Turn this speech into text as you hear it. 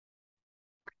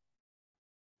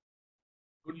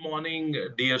Good morning,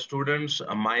 dear students.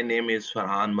 My name is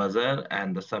Ferhan Mazher,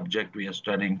 and the subject we are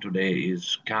studying today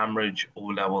is Cambridge O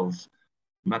Levels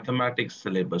Mathematics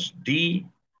Syllabus D.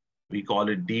 We call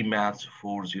it D Maths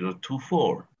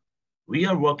 4024. We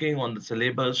are working on the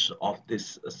syllabus of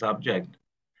this subject,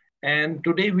 and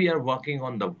today we are working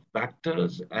on the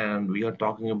vectors, and we are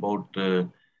talking about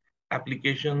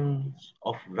applications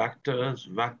of vectors,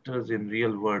 vectors in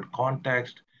real world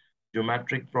context,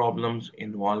 geometric problems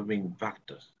involving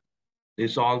vectors.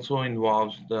 This also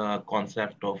involves the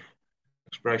concept of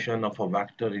expression of a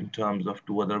vector in terms of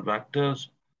two other vectors,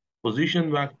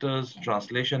 position vectors,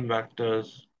 translation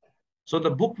vectors. So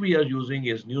the book we are using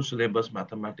is New Syllabus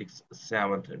Mathematics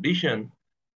 7th edition,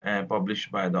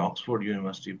 published by the Oxford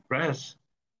University Press.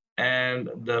 And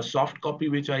the soft copy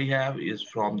which I have is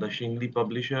from the Shinglee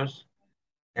publishers.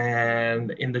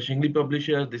 And in the Shinglee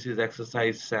publishers, this is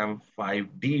exercise SAM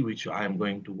 5D, which I am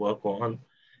going to work on.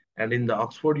 And in the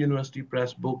Oxford University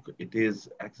Press book, it is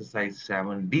exercise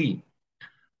 7D.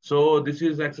 So this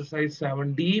is exercise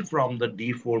 7D from the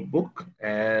D4 book.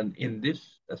 And in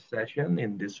this session,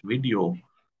 in this video,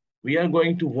 we are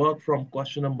going to work from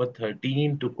question number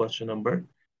 13 to question number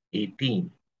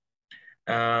 18.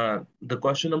 The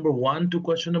question number 1 to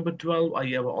question number 12, I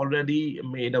have already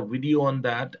made a video on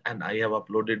that, and I have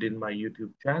uploaded in my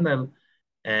YouTube channel.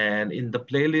 And in the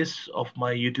playlist of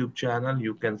my YouTube channel,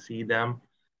 you can see them.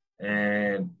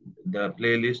 And the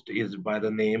playlist is by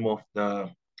the name of the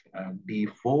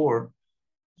D4.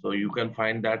 So you can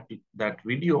find that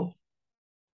video.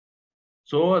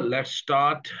 So let's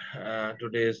start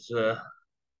today's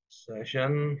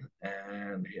session.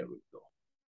 And here we go.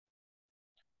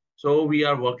 So we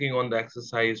are working on the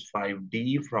exercise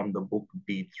 5D from the book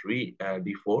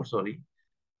D4, sorry,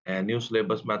 and New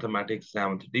Syllabus Mathematics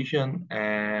 7th edition.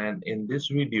 And in this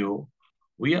video,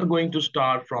 we are going to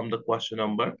start from the question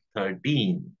number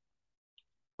 13.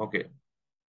 Okay.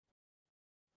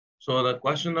 So the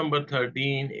question number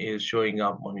 13 is showing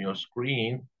up on your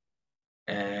screen.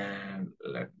 And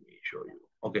let me show you.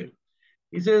 Okay.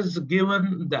 It says,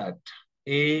 given that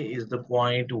A is the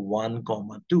point 1,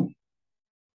 2,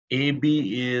 AB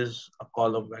is a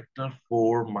column vector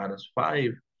 4,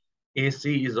 -5,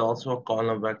 AC is also a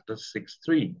column vector 6,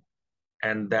 3,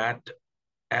 and that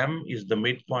M is the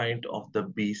midpoint of the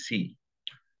BC.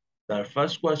 The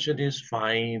first question is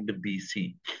find the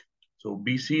BC. So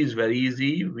BC is very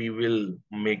easy. We will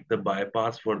make the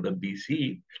bypass for the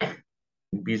BC.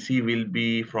 BC will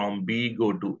be from B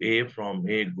go to A, from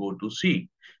A go to C.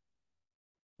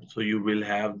 So you will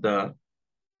have the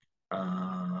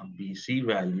BC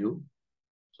value.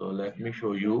 So let me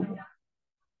show you.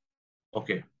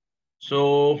 Okay.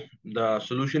 So the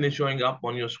solution is showing up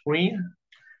on your screen.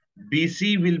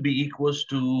 BC will be equals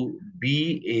to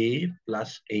BA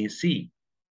plus AC.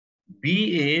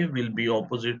 BA will be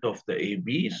opposite of the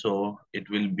AB, so it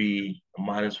will be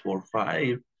 -4,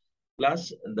 5,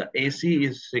 plus the AC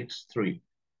is 6, 3.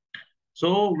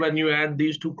 So when you add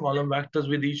these two column vectors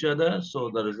with each other, so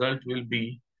the result will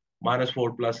be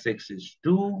 -4 plus 6 is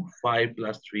 2, 5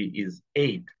 plus 3 is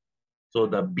 8. So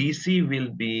the BC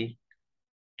will be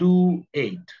 2,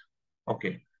 8.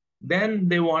 Okay. Then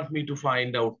they want me to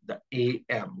find out the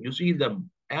AM. You see, the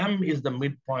M is the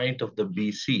midpoint of the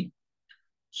BC.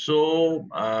 So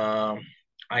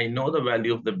I know the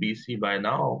value of the BC by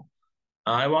now.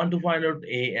 I want to find out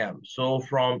AM. So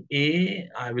from A,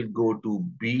 I will go to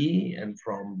B, and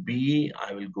from B,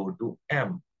 I will go to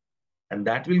M. And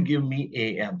that will give me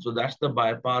AM. So that's the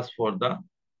bypass for the,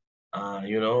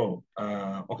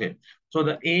 okay. So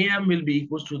the AM will be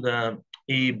equals to the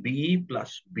AB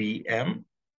plus BM,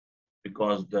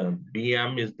 because the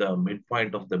BM is the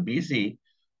midpoint of the BC.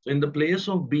 So in the place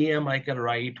of BM, I can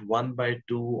write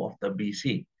 1/2 of the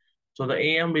BC. So the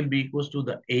AM will be equals to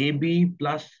the AB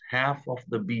plus half of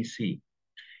the BC.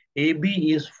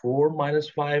 AB is 4 minus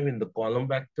 5 in the column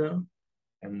vector,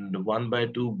 and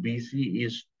 1/2 BC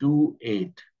is 2,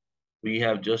 8. We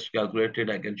have just calculated,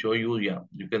 I can show you, yeah,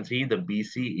 you can see the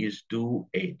BC is 2,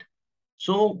 8.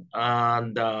 So,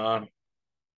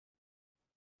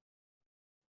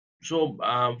 So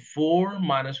 4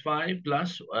 minus 5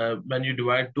 plus, when you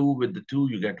divide 2 with the 2,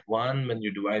 you get 1. When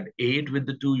you divide 8 with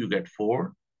the 2, you get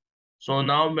 4. So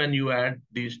now when you add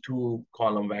these two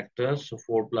column vectors, so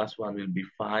 4 plus 1 will be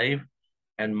 5,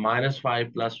 and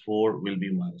 -5 plus 4 will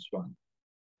be -1.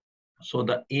 So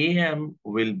the AM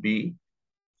will be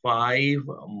 5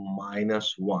 minus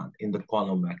 1 in the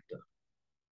column vector.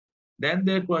 Then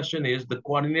the question is the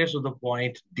coordinates of the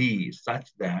point D such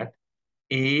that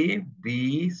A,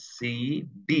 B, C,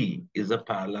 D is a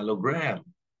parallelogram.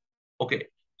 Okay,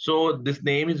 So this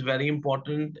name is very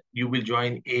important. You will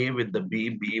join A with the B,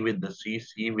 B with the C,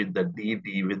 C with the D,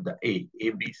 D with the A,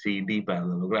 B, C, D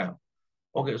parallelogram.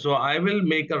 Okay, so I will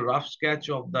make a rough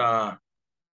sketch of the,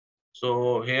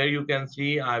 so here you can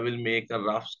see I will make a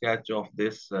rough sketch of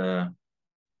this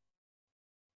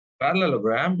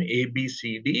parallelogram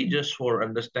ABCD just for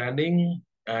understanding.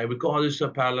 Because it's a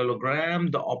parallelogram,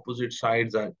 the opposite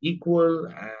sides are equal,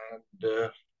 and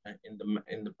in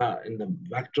the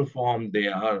vector form they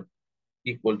are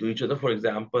equal to each other. For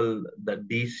example, the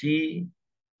DC,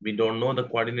 we don't know the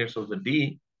coordinates of the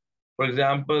D. For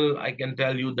example, I can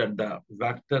tell you that the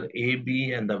vector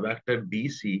AB and the vector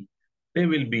DC, they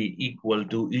will be equal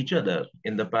to each other.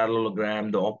 In the parallelogram,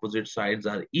 the opposite sides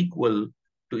are equal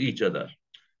to each other.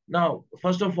 Now,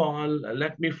 first of all,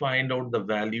 let me find out the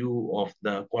value of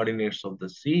the coordinates of the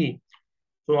C.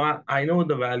 So I know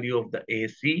the value of the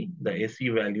AC. The AC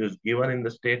value is given in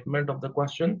the statement of the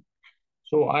question.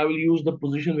 So I will use the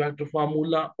position vector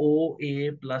formula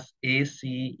OA plus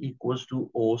AC equals to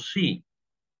OC.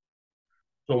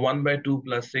 So 1 by 2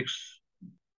 plus 6,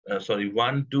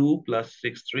 1, 2 plus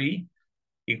 6, 3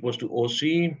 equals to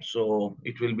OC. So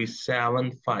it will be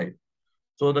 7, 5.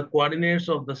 So the coordinates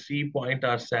of the C point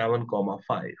are 7,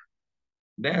 5.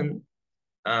 Then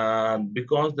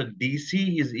because the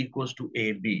DC is equals to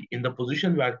AB, in the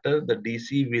position vector, the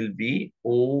DC will be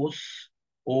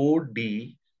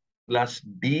OD plus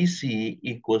DC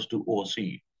equals to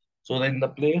OC. So then in the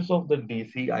place of the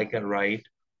DC, I can write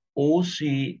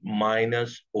OC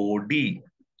minus OD.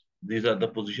 These are the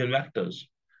position vectors.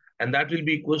 And that will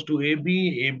be equals to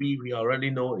AB. AB, we already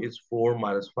know, is 4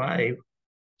 minus 5.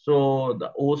 So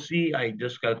the OC, I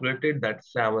just calculated that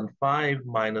 7, 5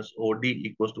 minus OD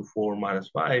equals to 4 minus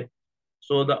 5.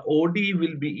 So the OD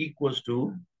will be equals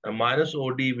to, minus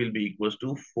OD will be equals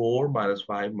to 4 minus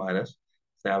 5 minus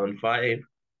 7, 5.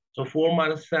 So 4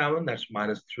 minus 7, that's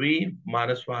minus 3,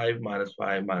 minus 5, minus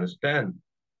 5, minus 10.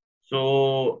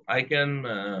 So I can,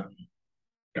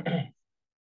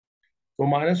 so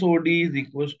minus OD is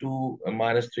equals to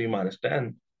minus 3 minus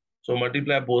 10. So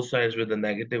multiply both sides with a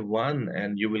negative 1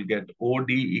 and you will get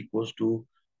OD equals to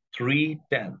 3,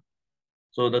 10.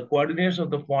 So the coordinates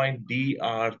of the point D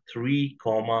are 3,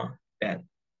 10.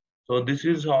 So this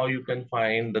is how you can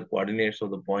find the coordinates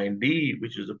of the point D,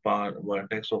 which is a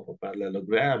vertex of a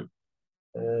parallelogram.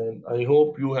 And I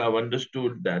hope you have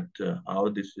understood that how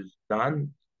this is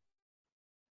done.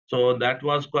 So that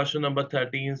was question number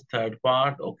 13's third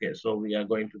part. Okay, so we are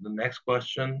going to the next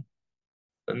question.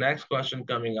 The next question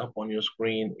coming up on your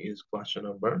screen is question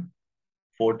number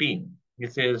 14.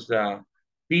 It says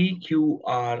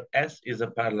PQRS is a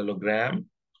parallelogram.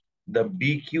 The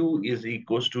BQ is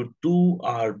equals to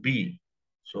 2RB.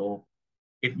 So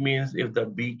it means if the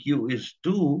BQ is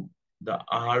 2, the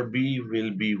RB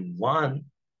will be 1,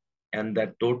 and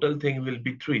that total thing will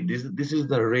be 3. This is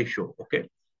the ratio, okay?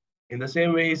 In the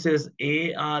same way, it says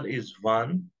AR is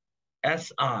 1,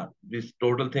 SR, this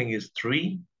total thing is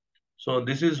 3. So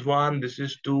this is 1, this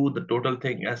is 2, the total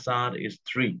thing SR is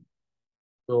 3.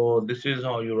 So this is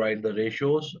how you write the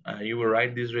ratios. You will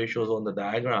write these ratios on the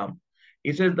diagram.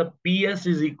 It says the PS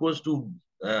is equals to,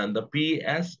 A, and the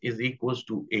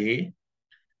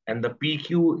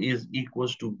PQ is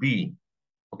equals to B,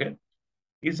 okay?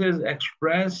 It says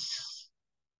express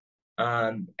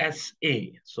SA.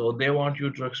 So they want you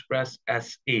to express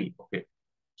SA, okay?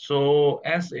 So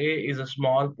SA is a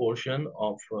small portion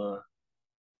of,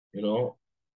 you know,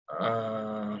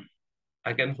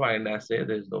 I can find SA,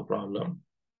 there's no problem.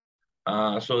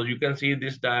 So you can see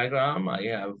this diagram. I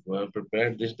have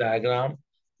prepared this diagram.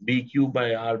 BQ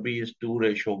by RB is 2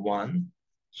 ratio 1.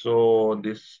 So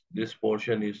this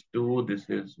portion is 2, this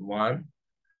is 1.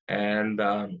 And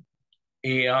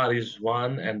AR is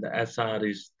 1 and the SR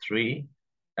is 3.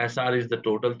 SR is the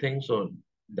total thing. So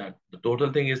that the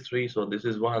total thing is 3. So this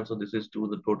is 1. So this is 2.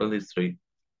 The total is 3.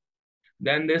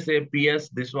 Then they say PS,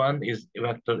 this one is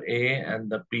vector A and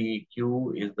the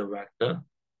PQ is the vector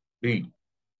B.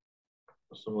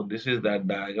 So this is that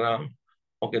diagram.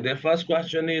 Okay, their first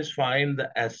question is find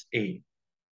the SA.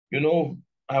 You know,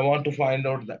 I want to find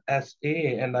out the SA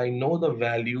and I know the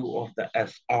value of the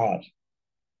SR.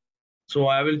 So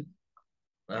I will,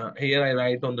 here I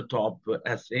write on the top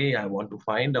SA, I want to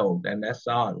find out, and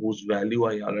SR, whose value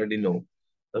I already know.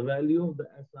 The value of the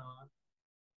SR,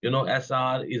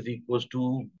 SR is equals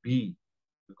to B,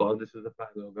 because this is a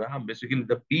parallelogram. Basically,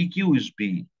 the PQ is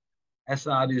B.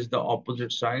 SR is the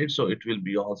opposite side, so it will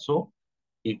be also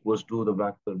equals to the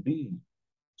vector B.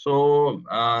 So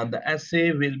the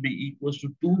SA will be equals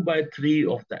to 2 by 3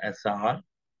 of the SR.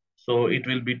 So it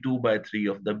will be 2 by 3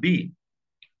 of the B.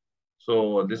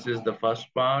 So this is the first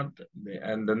part.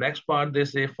 And the next part, they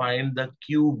say find the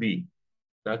QB.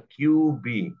 The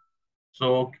QB.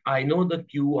 So I know the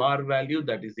QR value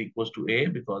that is equals to A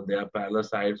because they are parallel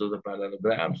sides of the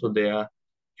parallelogram. So their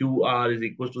QR is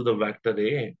equals to the vector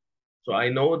A. So I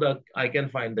know that I can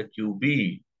find the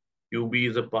QB. QB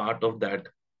is a part of that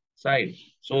side.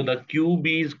 So the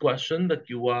QB's question, the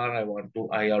QR,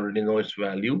 I already know its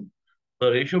value.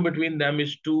 The ratio between them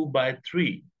is 2 by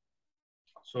 3.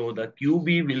 So the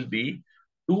QB will be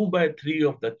 2 by 3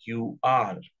 of the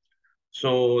QR.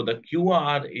 So the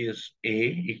QR is A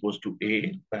equals to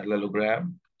A,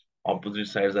 parallelogram. Opposite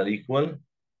sides are equal.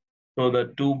 So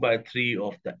the 2 by 3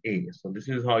 of the A. So this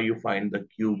is how you find the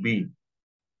QB.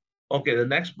 Okay, the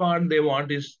next part they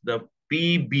want is the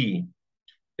PB.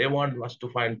 They want us to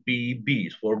find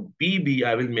PB. For PB,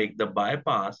 I will make the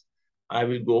bypass. I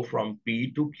will go from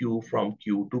P to Q, from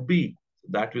Q to B.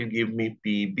 That will give me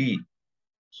PB.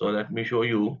 So let me show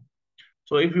you.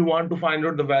 So if you want to find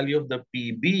out the value of the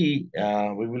PB,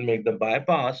 we will make the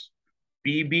bypass.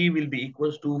 PB will be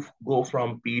equals to go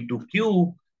from P to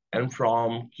Q and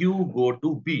from Q go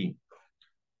to B.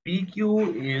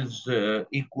 PQ is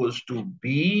equals to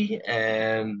B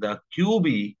and the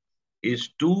QB is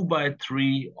 2 by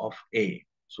 3 of A.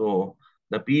 So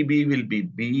the PB will be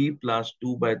B plus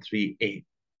 2 by 3A.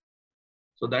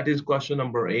 So that is question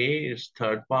number A, is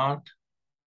third part.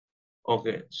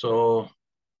 Okay, so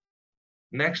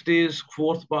next is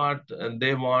fourth part, and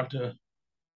they want,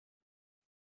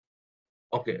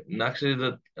 okay, next is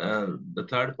the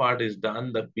third part is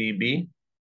done, the PB.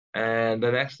 And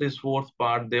the next is fourth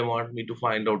part, they want me to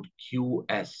find out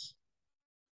QS.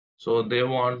 So they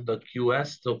want the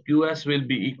QS. So QS will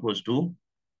be equals to,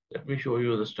 let me show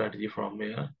you the strategy from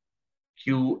here.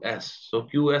 QS. So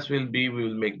QS will be, we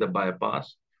will make the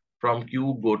bypass. From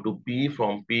Q go to P,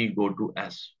 from P go to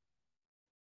S.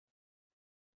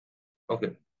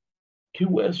 Okay.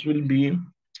 QS will be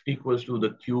equals to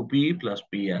the QP plus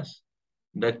PS.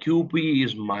 The QP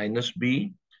is minus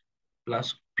B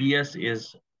plus PS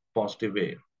is positive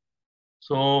A.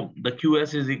 So the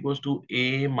QS is equals to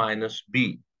A minus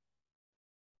B.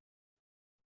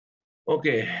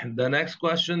 Okay, the next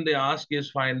question they ask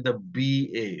is find the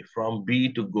BA, from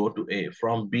B to go to A,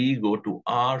 from B go to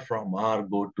R, from R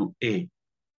go to A.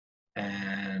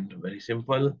 And very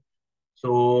simple.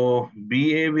 So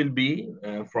BA will be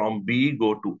from B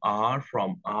go to R,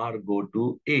 from R go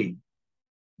to A.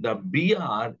 The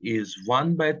BR is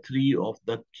 1 by 3 of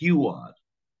the QR,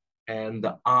 and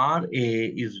the RA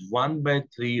is 1 by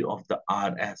 3 of the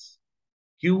RS.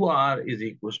 QR is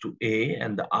equals to A,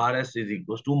 and the RS is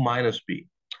equals to minus B.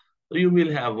 So you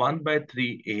will have 1 by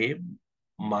 3A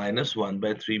minus 1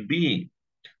 by 3B.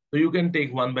 So you can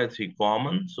take 1 by 3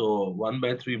 common. So 1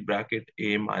 by 3 bracket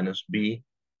A minus B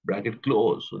bracket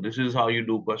close. So this is how you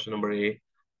do question number A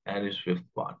and its fifth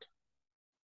part.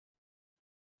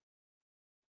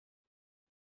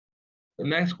 The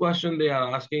next question they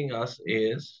are asking us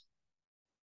is,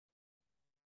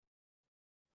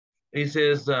 he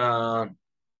says,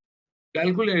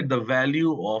 calculate the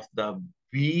value of the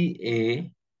BA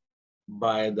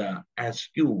by the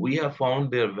SQ. We have found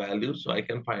their value, so I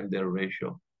can find their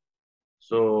ratio.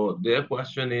 So their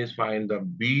question is find the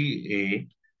BA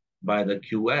by the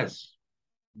QS.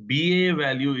 BA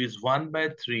value is 1 by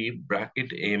 3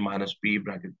 bracket A minus B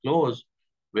bracket close,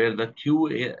 where the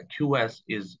QS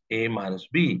is A minus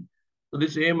B. So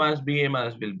this A minus B, A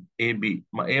minus B,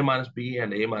 A minus B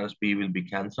and A minus B will be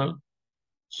cancelled.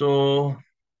 So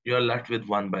you're left with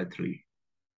 1 by 3.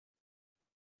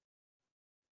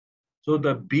 So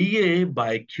the BA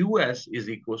by QS is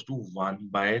equals to 1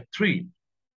 by 3.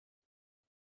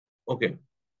 Okay.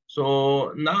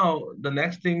 So now the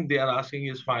next thing they are asking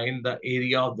is find the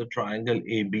area of the triangle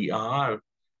ABR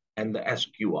and the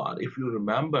SQR. If you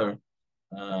remember,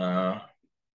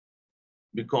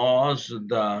 because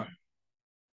the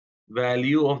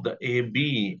value of the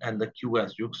AB and the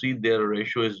QS, you see their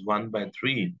ratio is 1 by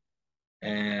 3.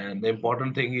 And the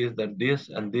important thing is that this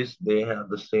and this, they have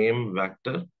the same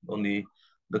vector, only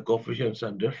the coefficients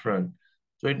are different.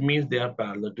 So it means they are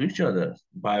parallel to each other,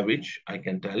 by which I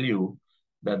can tell you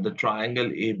that the triangle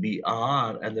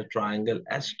ABR and the triangle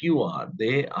SQR,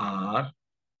 they are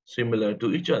similar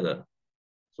to each other.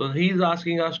 So he's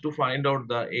asking us to find out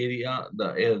the area,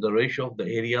 the ratio of the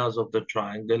areas of the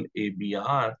triangle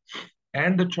ABR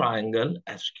and the triangle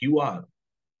SQR.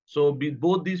 So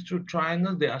both these two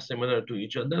triangles, they are similar to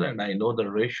each other, and I know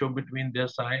the ratio between their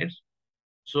sides.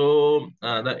 So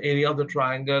the area of the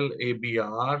triangle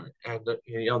ABR and the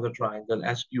area of the triangle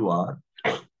SQR,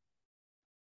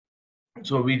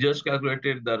 So we just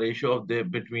calculated the ratio of the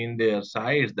between their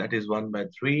sides, that is 1 by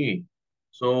 3.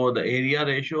 So the area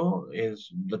ratio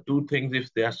is the two things, if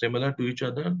they are similar to each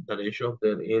other, the ratio of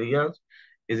their areas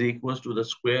is equals to the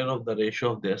square of the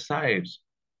ratio of their sides.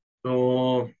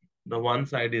 So the one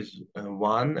side is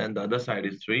 1 and the other side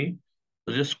is 3.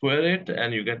 So just square it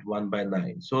and you get 1 by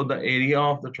 9. So the area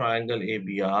of the triangle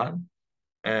ABR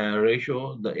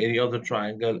ratio, the area of the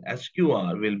triangle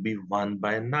SQR will be 1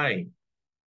 by 9.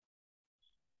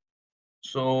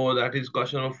 So that is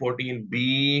question number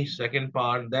 14B, second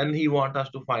part. Then he wants us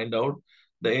to find out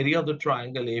the area of the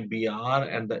triangle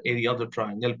ABR and the area of the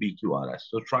triangle PQRS.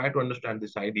 So try to understand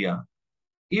this idea.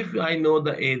 If I know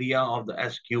the area of the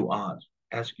SQR,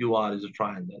 SQR is a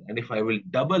triangle, and if I will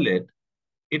double it,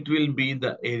 it will be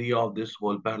the area of this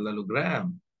whole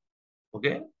parallelogram.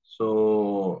 Okay,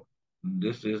 so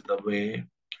this is the way.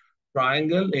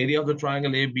 Triangle, area of the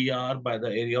triangle ABR by the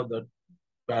area of the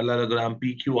parallelogram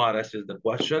PQRS is the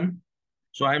question.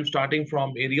 So I'm starting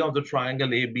from area of the triangle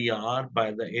ABR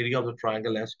by the area of the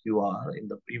triangle SQR. In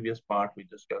the previous part, we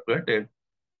just calculated.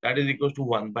 That is equals to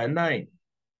 1 by 9.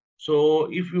 So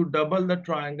if you double the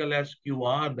triangle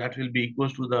SQR, that will be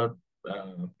equals to the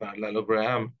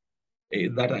parallelogram.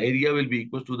 That area will be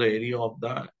equals to the area of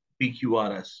the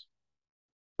PQRS.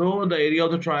 So the area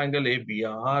of the triangle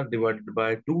ABR divided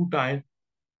by 2 times.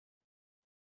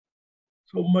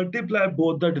 So multiply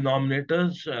both the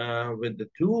denominators with the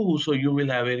 2. So you will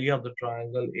have area of the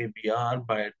triangle ABR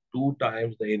by 2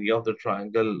 times the area of the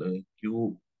triangle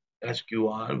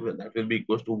SQR. That will be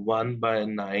equals to 1 by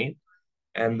 9.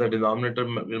 And the denominator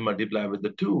will multiply with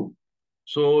the 2.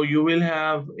 So you will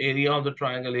have area of the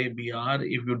triangle ABR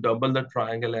if you double the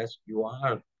triangle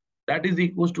SQR. That is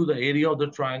equals to the area of the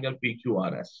triangle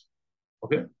PQRS.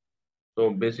 Okay. So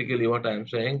basically what I'm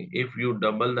saying, if you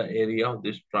double the area of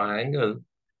this triangle,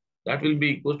 that will be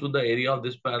equal to the area of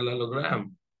this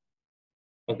parallelogram.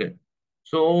 Okay.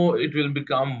 So it will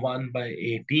become 1 by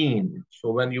 18.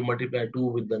 So when you multiply 2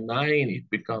 with the 9, it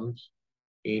becomes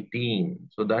 18.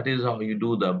 So that is how you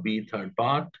do the B third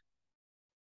part.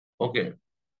 Okay.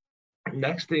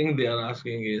 Next thing they are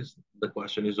asking is, the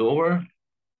question is over.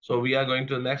 So we are going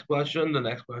to the next question. The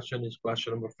next question is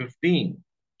question number 15.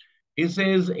 It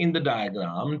says in the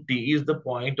diagram, T is the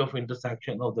point of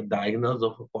intersection of the diagonals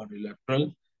of a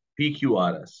quadrilateral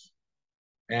PQRS.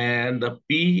 And the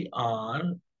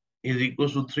PR is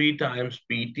equals to 3 times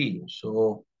PT.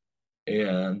 So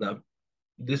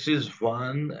this is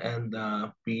 1 and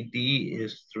the PT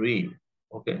is 3.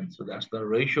 Okay, so that's the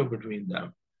ratio between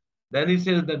them. Then it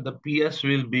says that the PS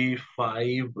will be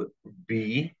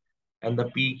 5B and the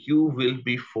PQ will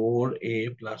be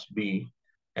 4A plus B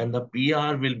and the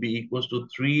PR will be equals to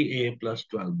 3A plus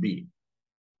 12B.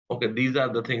 Okay, these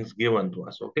are the things given to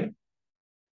us, okay?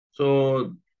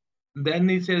 So then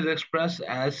it says express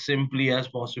as simply as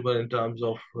possible in terms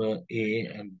of A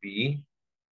and B.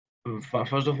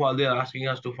 First of all, they're asking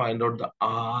us to find out the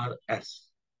RS.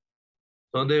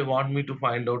 So they want me to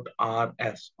find out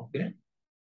RS, okay?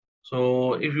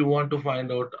 So if you want to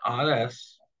find out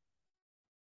RS,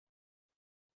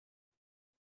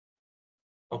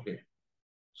 okay.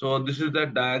 So this is the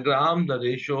diagram, the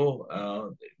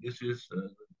ratio, this is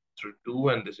 2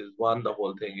 and this is 1, the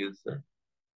whole thing is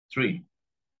 3.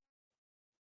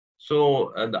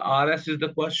 So the RS is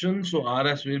the question. So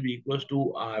RS will be equals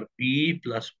to RP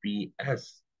plus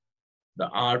PS. The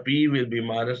RP will be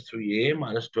minus 3A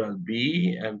minus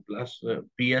 12B and plus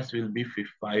PS will be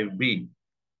 5B.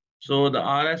 So the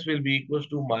RS will be equals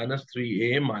to minus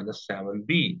 3A minus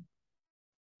 7B.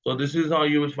 So this is how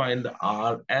you will find the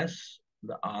RS,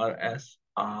 the RS,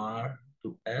 R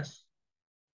to S.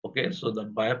 Okay, so the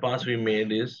bypass we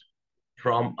made is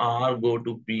from R go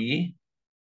to P,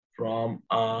 from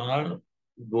R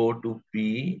go to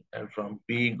P, and from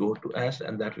P go to S,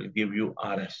 and that will give you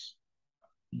RS.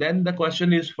 Then the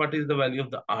question is, what is the value of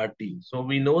the RT? So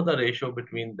we know the ratio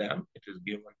between them. It is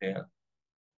given here.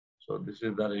 So this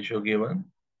is the ratio given.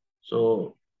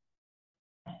 So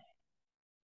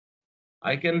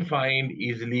I can find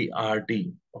easily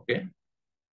RT. Okay.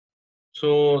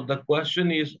 So the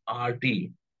question is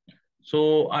RT.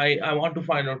 So I want to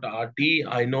find out RT.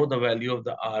 I know the value of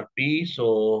the RP.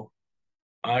 So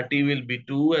RT will be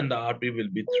 2 and the RP will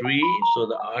be 3. So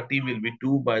the RT will be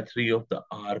 2 by 3 of the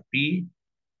RP.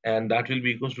 And that will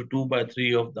be equals to 2 by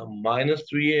 3 of the minus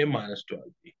 3A minus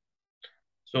 12B.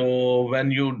 So when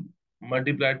you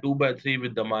multiply 2 by 3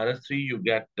 with the minus 3, you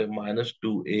get the minus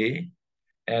 2A.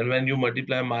 And when you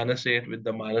multiply minus 8 with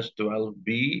the minus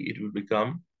 12B, it will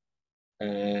become,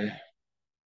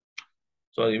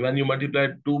 sorry, when you multiply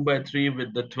 2 by 3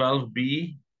 with the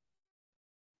 12B,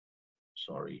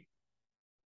 sorry.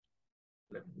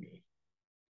 let me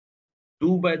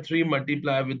 2 by 3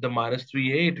 multiply with the minus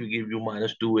 3a, it will give you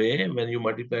minus 2a. When you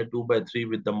multiply 2 by 3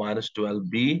 with the minus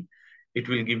 12b, it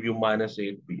will give you minus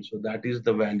 8b. So that is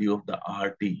the value of the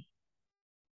RT.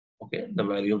 Okay, the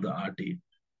value of the RT.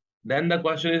 Then the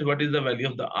question is, what is the value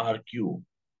of the RQ?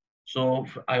 So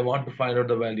I want to find out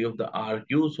the value of the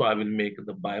RQ, so I will make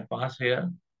the bypass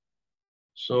here.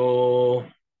 So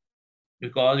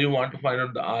because you want to find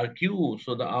out the RQ,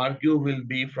 so the RQ will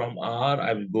be from R,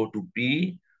 I will go to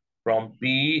P. From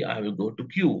P, I will go to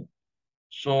Q.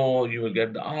 So you will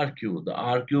get the RQ. The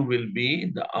RQ will be,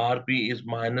 the RP is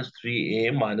minus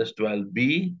 3A minus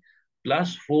 12B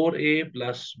plus 4A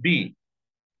plus B.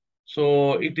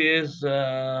 So it is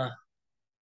A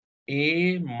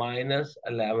minus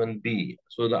 11B.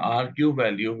 So the RQ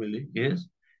value is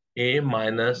A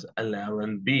minus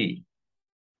 11B.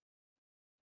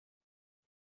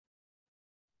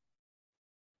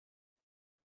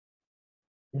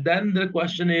 Then the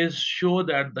question is, show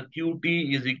that the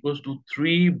QT is equals to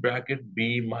 3 bracket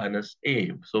B minus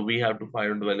A. So we have to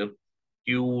find the value of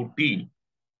QT.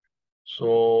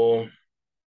 So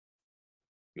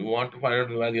you want to find out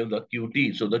the value of the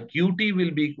QT. So the QT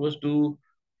will be equals to,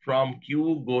 from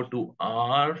Q go to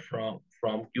R, from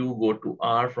Q go to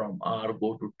R, from R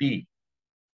go to T.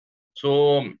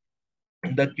 So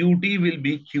the QT will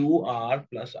be QR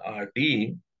plus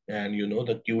RT. And you know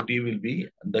the QT will be,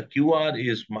 the QR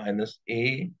is minus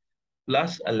A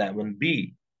plus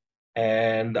 11B.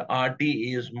 And the RT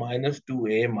is minus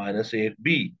 2A minus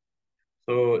 8B.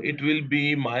 So it will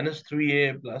be minus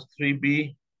 3A plus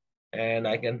 3B. And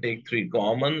I can take 3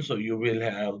 common. So you will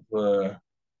have,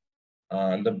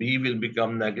 the B will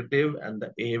become negative and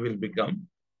the A will become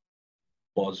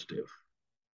positive.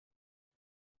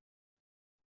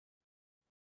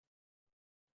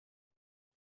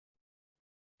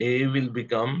 A will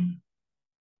become,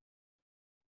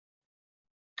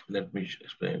 let me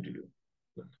explain to you.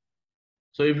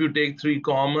 So if you take 3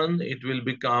 common, it will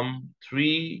become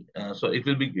 3. So it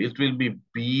will be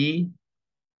B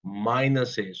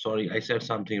minus A. Sorry, I said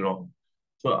something wrong.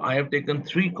 So I have taken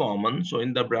 3 common. So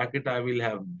in the bracket, I will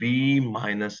have B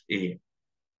minus A.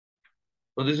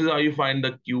 So this is how you find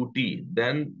the QT.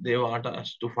 Then they want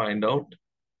us to find out,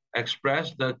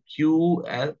 express the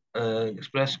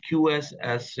express QS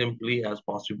as simply as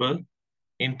possible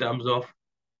in terms of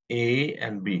A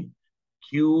and B.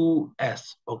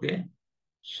 QS, okay?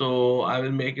 So I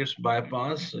will make its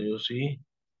bypass. So you see,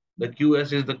 the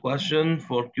QS is the question.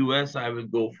 For QS, I will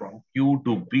go from Q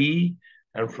to P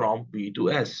and from P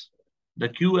to S. The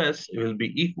QS will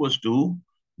be equals to,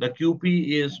 the QP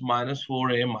is minus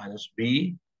 4A minus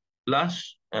B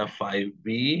plus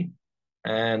 5B,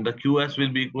 and the QS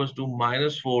will be equals to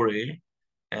minus 4A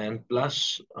and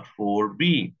plus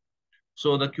 4B.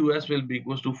 So the QS will be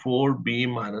equals to 4B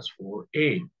minus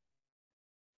 4A.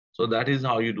 So that is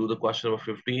how you do the question number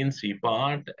 15, C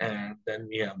part. And then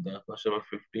we have the question number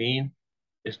 15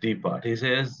 is D part. He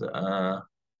says,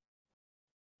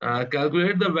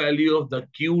 calculate the value of the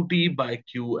QT by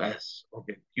QS.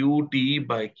 Okay, QT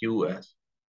by QS.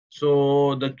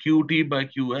 So the QT by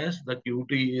QS, the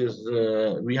QT is,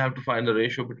 we have to find the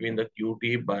ratio between the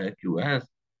QT by QS.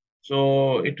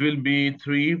 So it will be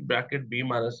 3 bracket B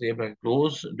minus A bracket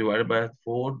close divided by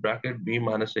 4 bracket B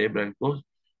minus A bracket close.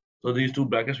 So these two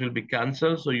brackets will be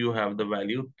cancelled. So you have the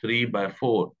value 3 by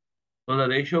 4. So the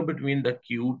ratio between the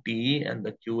QT and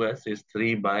the QS is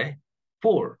 3 by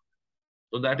 4.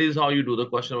 So that is how you do the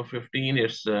question of 15.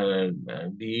 It's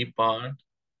D part,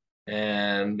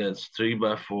 and it's 3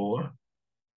 by 4.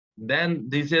 Then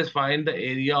this says find the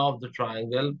area of the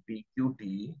triangle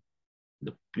PQT,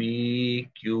 the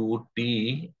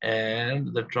PQT,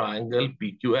 and the triangle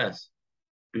PQS,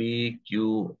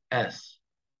 PQS,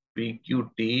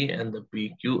 PQT, and the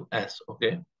PQS.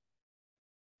 Okay.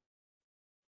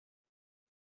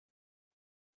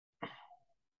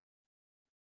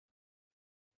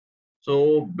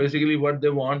 So basically what they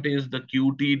want is the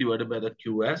QT divided by the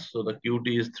QS. So the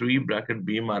QT is 3 bracket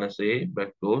B minus A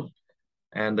bracket close,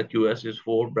 and the QS is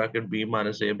 4 bracket B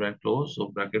minus A bracket close. So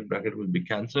bracket will be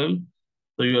cancelled.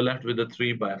 So you're left with the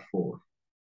 3 by 4.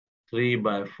 3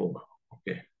 by 4.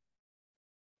 Okay.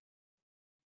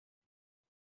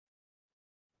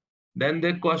 Then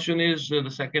the question is the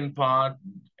second part,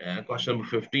 question number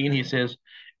 15. He says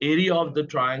area of the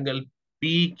triangle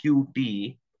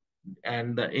PQT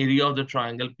and the area of the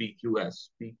triangle PQS,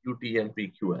 PQT and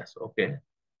PQS. Okay.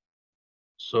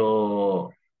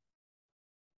 So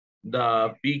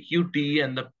the PQT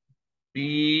and the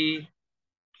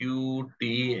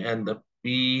PQT and the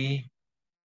PQS.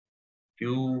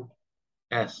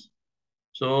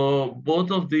 So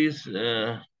both of these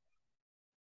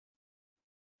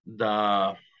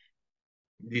the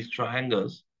these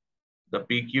triangles, the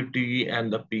PQT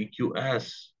and the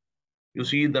PQS, you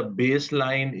see the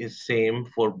baseline is same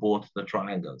for both the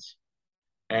triangles.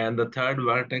 And the third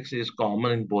vertex is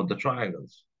common in both the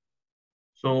triangles.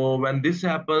 So when this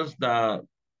happens, the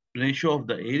ratio of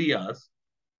the areas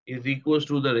is equals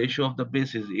to the ratio of the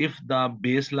bases. If the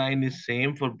baseline is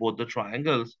same for both the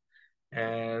triangles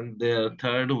and the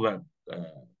third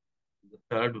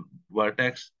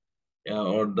vertex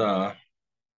or the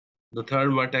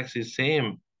third vertex is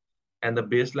same and the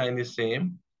baseline is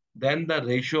same, then the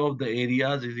ratio of the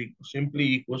areas is simply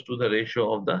equals to the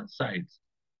ratio of the sides.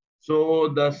 So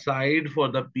the side for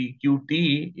the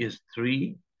PQT is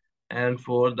 3, and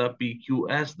for the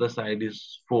PQS, the side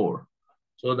is 4.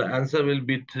 So the answer will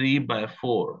be 3 by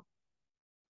 4.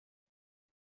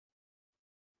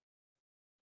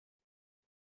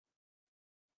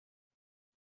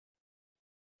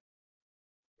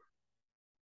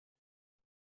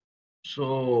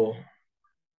 So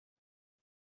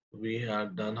we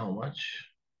have done how much?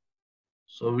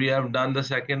 So we have done the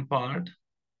second part.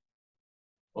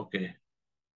 Okay.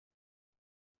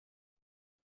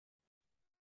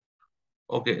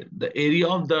 Okay. The area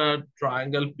of the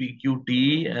triangle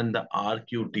PQT and the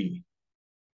RQT.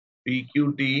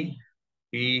 PQT,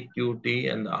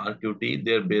 PQT and the RQT,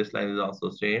 their baseline is also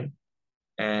same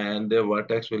and their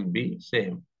vertex will be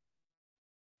same.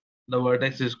 The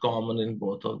vertex is common in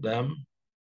both of them.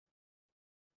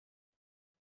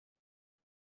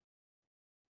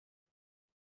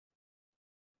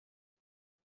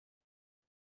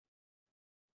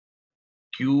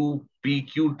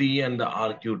 PQT and the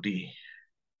RQT.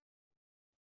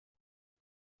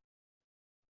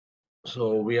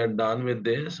 So we are done with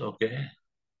this, okay?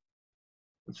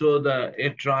 So the a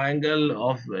triangle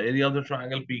of area of the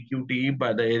triangle PQT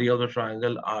by the area of the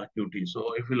triangle RQT.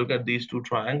 So if you look at these two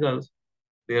triangles,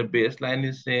 their baseline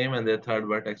is same and their third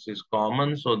vertex is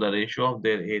common. So the ratio of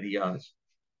their areas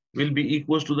will be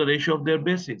equals to the ratio of their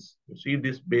bases. You see,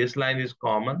 this baseline is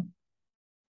common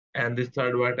and this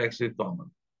third vertex is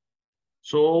common.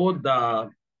 So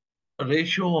the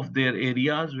ratio of their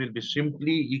areas will be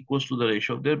simply equals to the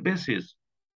ratio of their bases.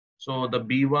 So the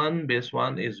B1, base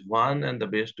 1 is 1 and the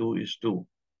base 2 is 2.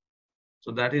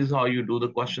 So that is how you do the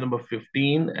question number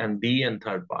 15 and D and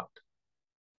third part.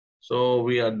 So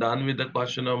we are done with the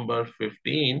question number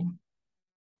 15.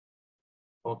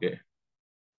 Okay.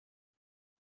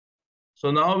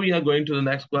 So now we are going to the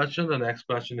next question. The next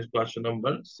question is question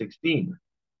number 16.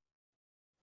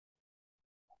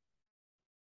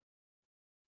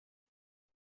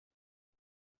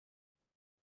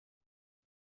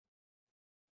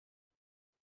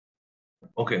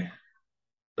 Okay.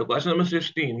 The question number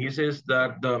 16, he says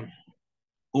that the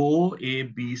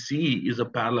OABC is a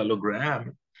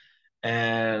parallelogram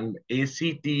and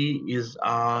ACT is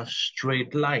a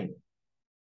straight line.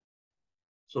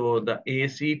 So the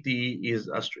ACT is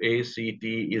a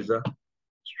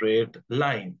straight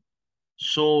line.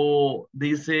 So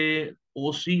they say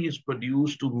OC is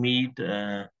produced to meet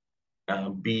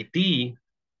BT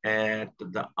at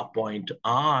a point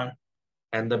R,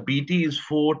 and the BT is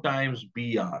 4 times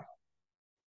BR.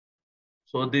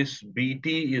 So this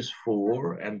BT is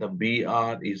 4 and the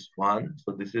BR is 1.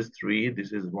 So this is 3,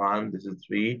 this is 1, this is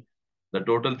 3. The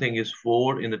total thing is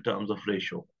 4 in the terms of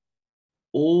ratio.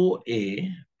 OA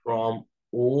from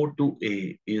O to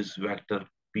A is vector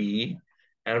P,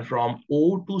 and from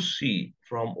O to C,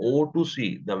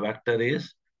 the vector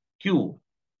is Q.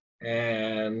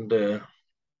 And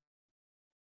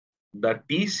the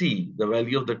TC, the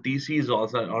value of the TC is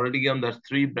also already given. That's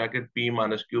 3 bracket P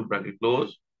minus Q bracket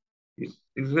close. It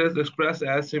is expressed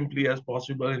as simply as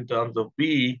possible in terms of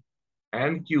P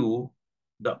and Q,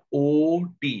 the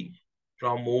OT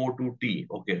from O to T.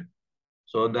 Okay.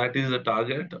 So that is the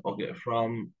target. Okay.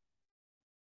 From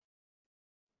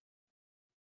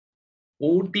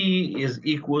OT is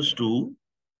equals to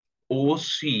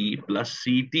OC plus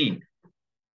CT.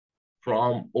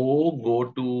 From O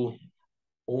go to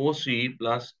OC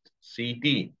plus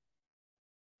CT.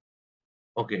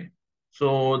 Okay.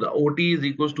 So the OT is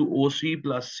equals to OC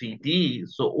plus CT.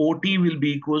 So OT will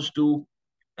be equals to,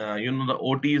 the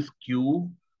OT is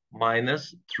Q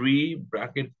minus 3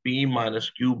 bracket P minus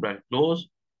Q bracket close.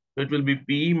 So it will be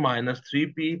P minus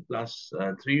 3P plus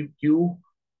 3Q.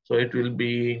 So it will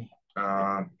be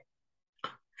 4Q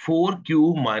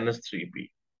minus 3P.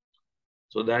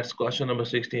 So that's question number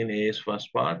 16A's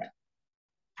first part.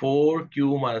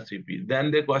 4Q minus 3P.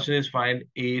 Then the question is find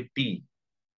AT.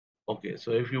 Okay, so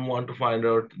if you want to find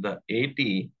out the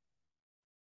AT,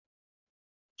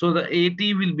 so the AT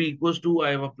will be equals to, I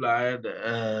have applied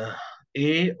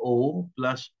AO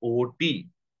plus OT.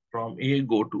 From A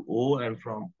go to O and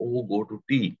from O go to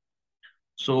T.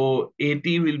 So AT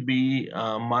will be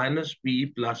minus P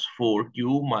plus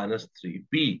 4Q minus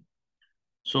 3P.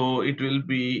 So it will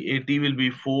be, AT will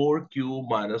be 4Q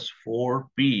minus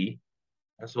 4P.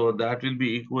 So that will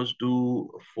be equals to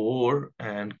 4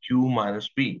 and Q minus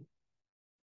P.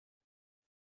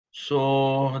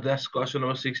 So that's question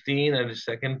number 16 and the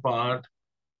second part.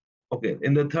 Okay,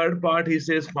 in the third part, he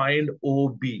says find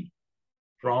OB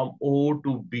from O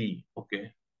to B.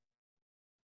 Okay.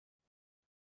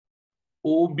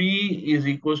 OB is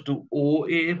equals to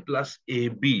OA plus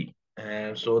AB.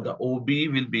 And so the OB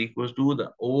will be equals to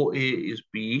the OA is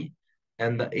P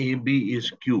and the AB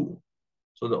is Q.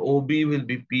 So the OB will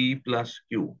be P plus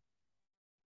Q.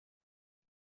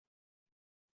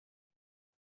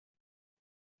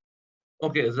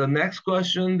 Okay, the next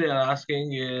question they are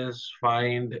asking is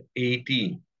find AT.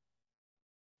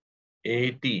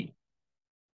 AT.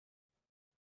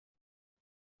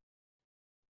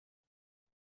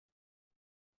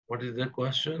 What is the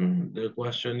question? The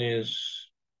question is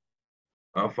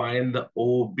find the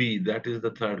OB. That is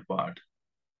the third part.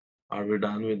 Are we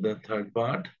done with the third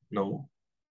part? No.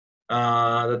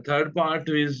 The third part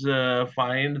is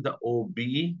find the OB.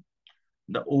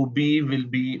 The OB will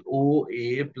be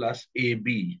OA plus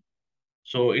AB.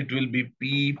 So it will be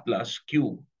P plus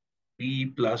Q. P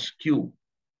plus Q.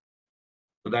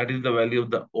 So that is the value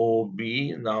of the OB.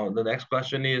 Now the next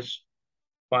question is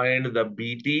find the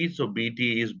BT. So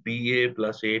BT is BA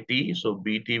plus AT. So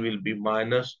BT will be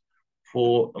minus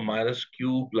 4 minus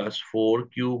Q plus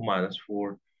 4Q minus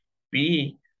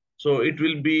 4P. So it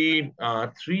will be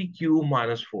 3Q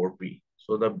minus 4P.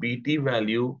 So the BT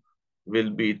value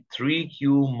will be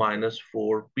 3Q minus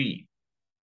 4P.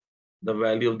 The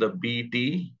value of the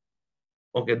BT.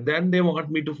 Okay, then they want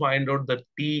me to find out the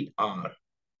TR.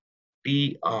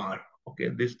 TR. Okay,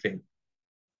 this thing.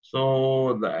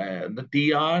 So the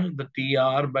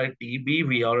TR by TB,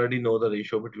 we already know the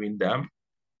ratio between them.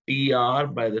 TR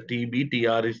by the TB,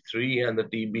 TR is 3 and the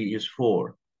TB is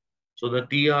 4. So the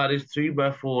TR is 3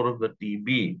 by 4 of the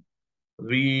TB.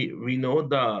 We know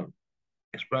the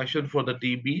expression for the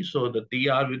TB, so the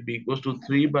TR will be equals to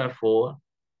 3 by 4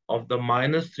 of the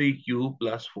minus 3Q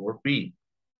plus 4P.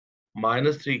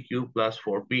 Minus 3Q plus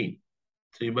 4P.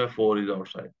 3 by 4 is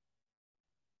outside.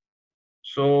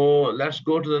 So let's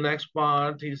go to the next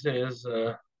part. He says,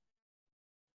 so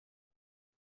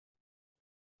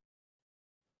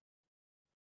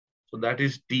that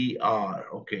is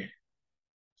TR, okay.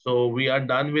 So we are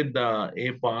done with the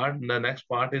A part. The next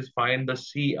part is find the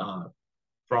CR.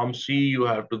 From C, you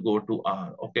have to go to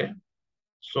R, okay?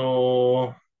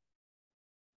 So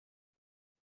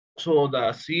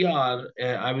the CR,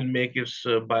 I will make it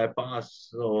bypass.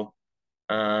 So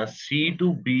C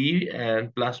to B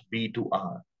and plus B to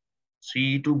R.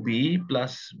 C to B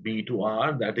plus B to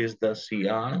R, that is the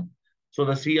CR. So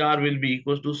the CR will be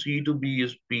equals to C to B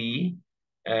is P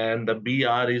and the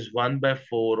BR is 1 by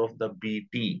 4 of the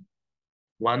BT.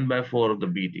 1 by 4 of the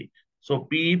BT. So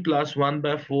P plus 1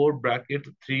 by 4 bracket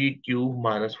 3Q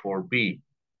minus 4P.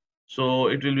 So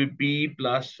it will be P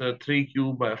plus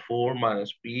 3Q by 4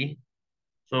 minus P.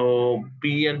 So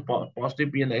P and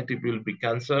positive P and negative will be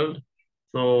cancelled.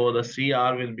 So the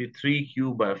CR will be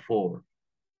 3Q by 4.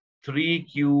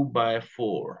 3Q by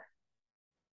 4.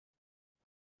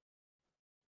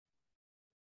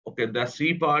 Okay, the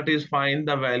C part is find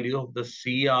the value of the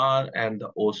CR and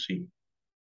the OC.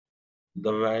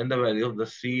 Find the value of the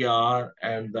CR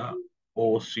and the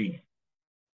OC.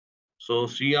 So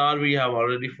CR we have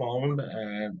already found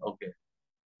and okay.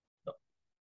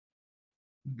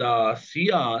 The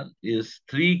CR is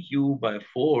 3Q by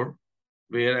 4,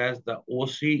 whereas the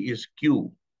OC is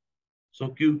Q. So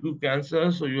Q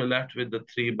cancels, so you're left with the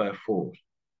 3 by 4.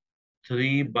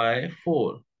 3 by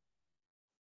 4.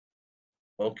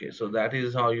 Okay, so that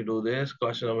is how you do this.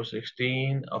 Question number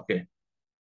 16. Okay.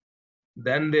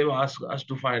 Then they've asked us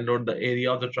to find out the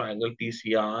area of the triangle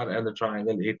TCR and the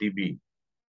triangle ATB.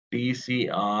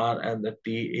 TCR and the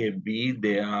TAB,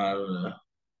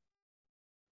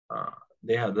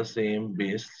 they have the same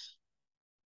base.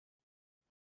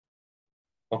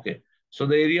 Okay, so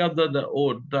the area of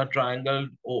the triangle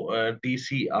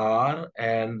TCR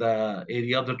and the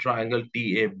area of the triangle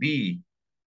TAB.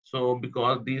 So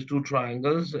because these two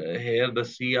triangles here, the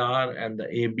CR and the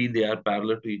AB, they are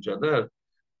parallel to each other.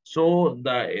 So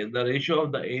the ratio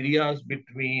of the areas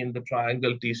between the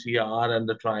triangle TCR and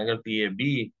the triangle TAB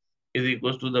is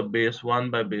equals to the base 1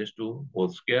 by base 2 whole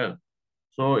square.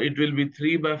 So it will be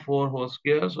 3 by 4 whole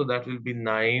square. So that will be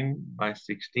 9 by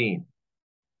 16.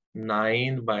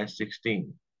 9 by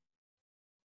 16.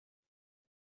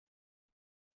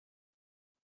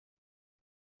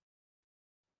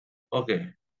 Okay.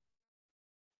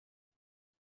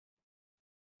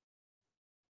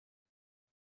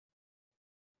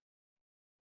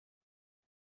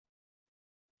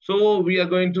 So we are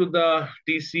going to the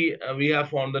TC, we have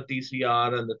found the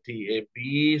TCR and the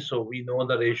TAP. So we know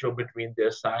the ratio between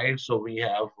their sides. So we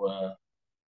have,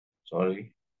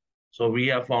 sorry. So we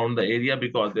have found the area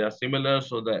because they are similar.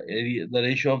 So the area, the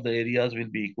ratio of the areas will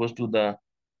be equals to the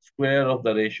square of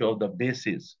the ratio of the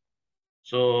bases.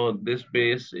 So this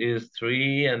base is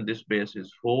 3 and this base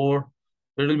is 4.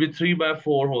 So it will be 3 by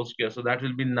 4 whole square. So that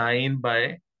will be 9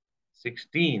 by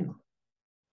 16.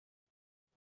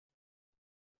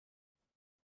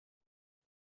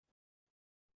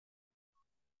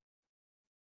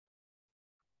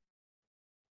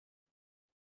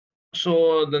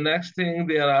 So the next thing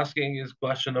they are asking is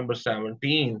question number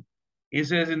 17. He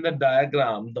says in the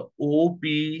diagram, the OP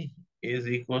is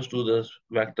equals to the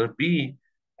vector P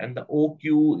and the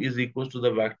OQ is equals to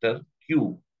the vector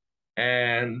Q.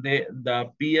 And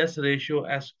the PS ratio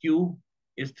SQ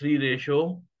is 3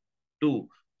 ratio 2.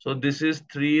 So this is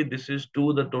 3, this is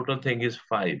 2, the total thing is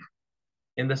 5.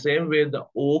 In the same way, the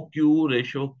OQ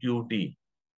ratio QT.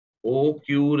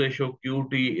 OQ ratio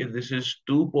QT is this is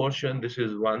 2 portion, this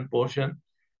is 1 portion,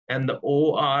 and the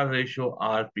OR ratio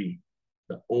RP.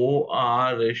 The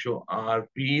OR ratio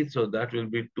RP, so that will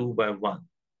be 2 by 1.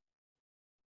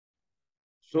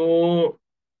 So,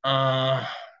 uh,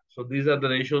 so these are the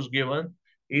ratios given.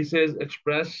 He says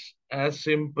express as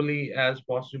simply as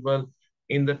possible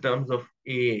in the terms of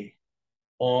A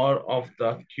or of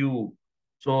the Q.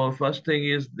 So first thing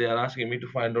is they are asking me to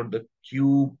find out the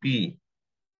QP.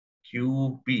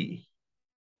 QP.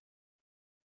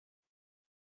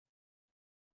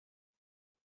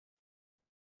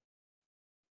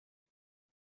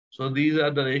 So these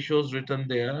are the ratios written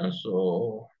there.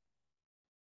 So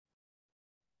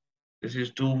this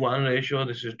is 2-1 ratio,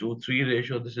 this is 2-3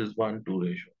 ratio, this is 1-2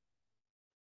 ratio.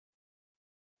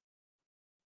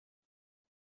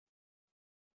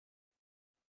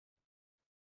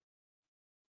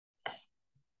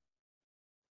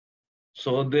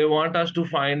 So they want us to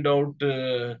find out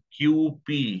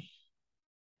QP,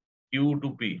 Q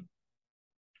to P.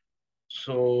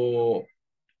 So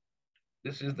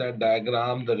this is that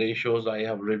diagram, the ratios I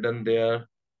have written there.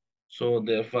 So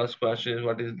the first question is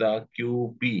what is the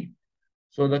QP?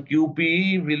 So the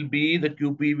QP will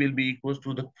be equals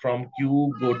to the from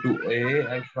Q go to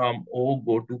A and from O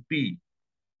go to P.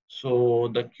 So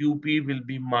the QP will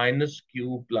be minus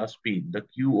Q plus P. The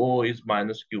QO is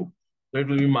minus Q. So it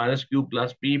will be minus Q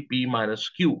plus P, P minus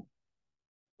Q.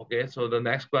 Okay, so the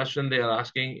next question they are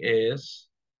asking is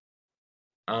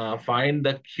find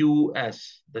the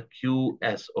QS, the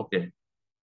QS. Okay,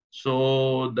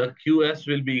 so the QS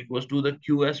will be equals to the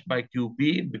QS by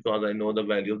QP because I know the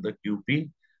value of the QP.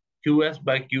 QS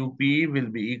by QP will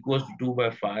be equals to 2 by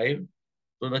 5.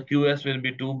 So the QS will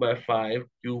be 2 by 5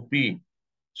 QP.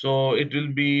 So it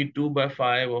will be 2 by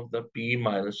 5 of the P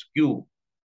minus Q.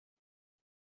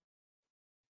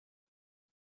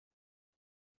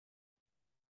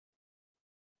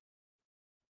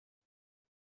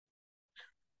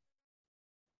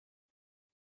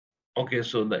 Okay,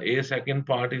 so the A second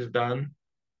part is done.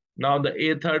 Now the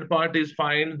A third part is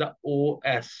find the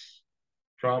OS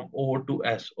from O to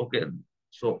S. Okay,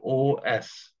 so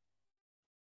OS,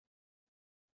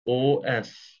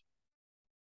 OS.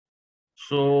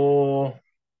 So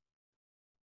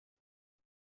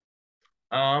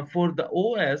for the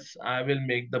OS, I will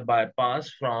make the bypass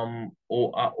from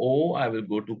O, I will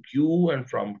go to Q, and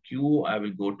from Q, I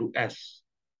will go to S.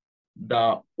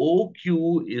 The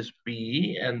OQ is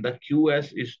P, and the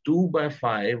QS is 2 by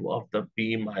 5 of the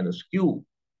P minus Q.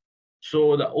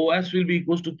 So the OS will be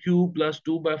equals to Q plus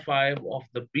 2 by 5 of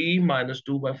the P minus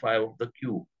 2 by 5 of the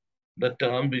Q. The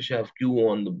term which have Q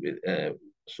on the,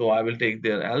 so I will take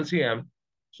their LCM.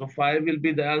 So 5 will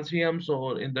be the LCM.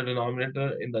 So in the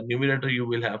denominator, in the numerator, you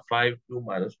will have 5Q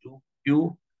minus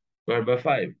 2Q squared by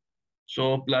 5.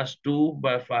 So plus 2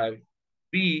 by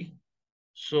 5P.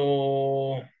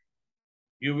 So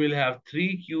you will have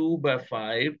 3Q by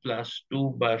 5 plus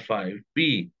 2 by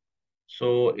 5P.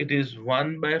 So it is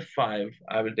 1 by 5.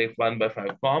 I will take 1 by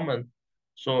 5 common.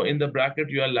 So in the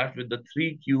bracket, you are left with the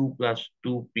 3Q plus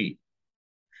 2P.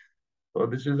 So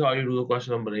this is how you do the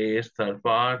question number A, is third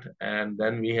part. And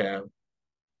then we have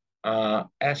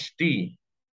ST.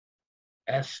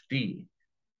 ST.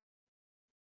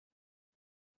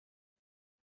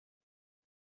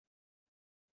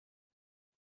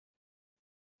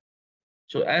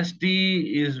 So ST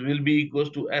is will be equals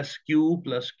to SQ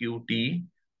plus QT.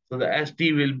 So the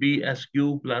ST will be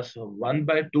SQ plus 1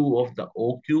 by 2 of the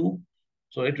OQ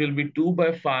So it will be 2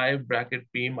 by 5 bracket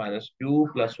P minus Q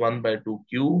plus 1 by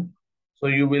 2Q. So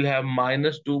you will have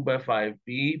minus 2 by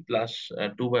 5P plus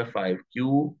 2 by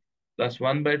 5Q plus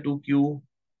 1 by 2Q.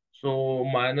 So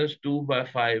minus 2 by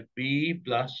 5P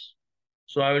plus,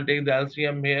 so I will take the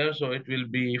LCM here. So it will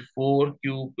be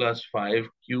 4Q plus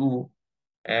 5Q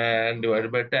and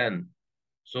divided by 10.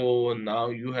 So now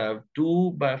you have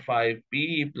 2 by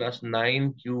 5P plus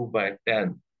 9Q by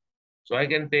 10. So I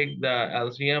can take the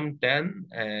LCM 10,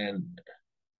 and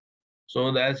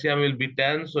so the LCM will be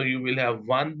 10. So you will have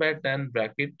 1 by 10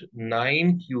 bracket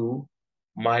 9Q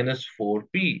minus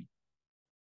 4P.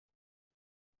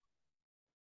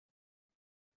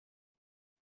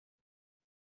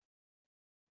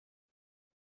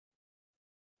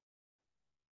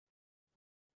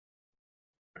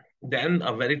 Then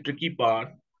a very tricky part,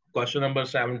 question number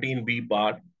 17B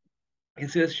part. It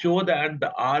says show that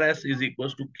the RS is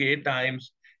equals to K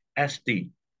times ST,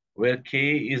 where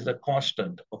K is the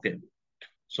constant. Okay.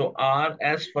 So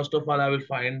RS, first of all, I will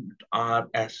find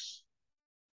RS.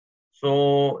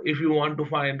 So if you want to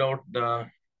find out the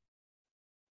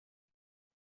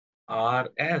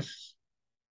RS,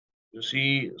 you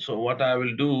see, so what I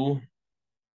will do,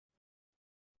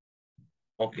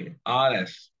 okay,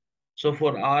 RS. So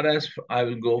for RS, I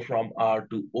will go from R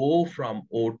to O, from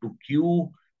O to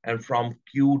Q, and from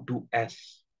Q to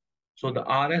S. So the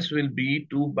RS will be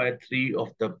 2 by 3 of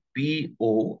the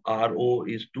PO. RO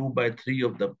is 2 by 3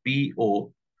 of the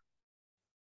PO.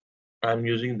 I'm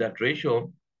using that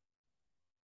ratio.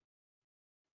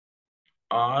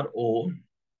 RO,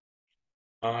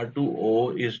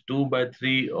 R2O is 2 by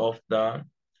 3 of the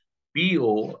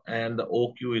PO, and the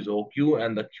OQ is OQ,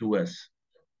 and the QS.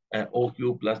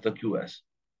 OQ plus the QS.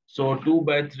 So 2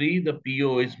 by 3, the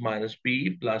PO is minus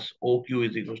P plus OQ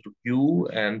is equals to Q,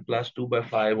 and plus 2 by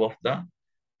 5 of the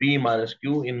P minus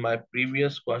Q. In my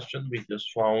previous question, we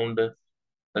just found the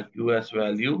QS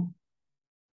value.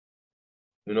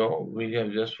 You know, we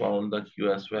have just found the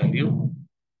QS value.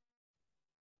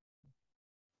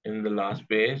 In the last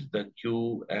page, the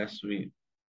QS,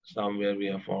 somewhere we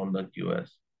have found the QS.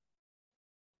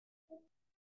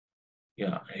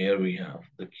 Yeah, here we have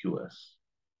the QS.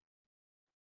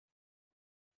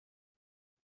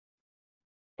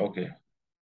 Okay.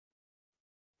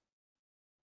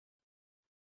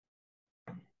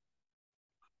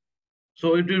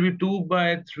 So it will be 2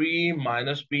 by 3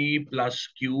 minus P plus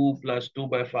Q plus 2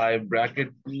 by 5 bracket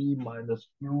P minus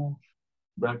Q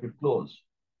bracket close.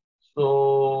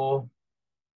 So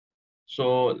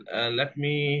let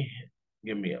me,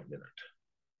 give me a minute.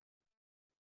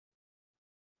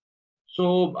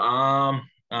 So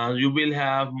you will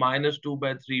have minus 2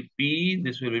 by 3P.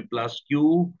 This will be plus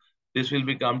Q. This will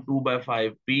become 2 by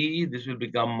 5P. This will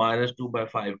become minus 2 by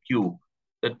 5Q.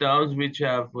 The terms which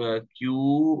have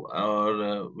Q,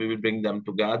 or we will bring them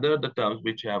together. The terms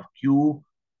which have Q,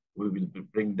 we will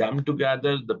bring them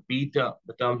together. The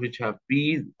terms which have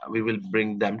P, we will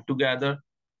bring them together.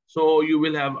 So you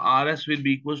will have RS will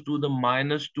be equals to the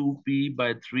minus 2P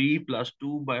by 3 plus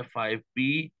 2 by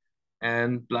 5P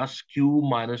and plus Q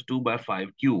minus 2 by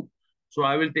 5Q. So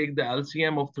I will take the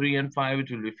LCM of 3 and 5,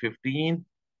 which will be 15.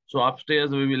 So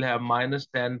upstairs, we will have minus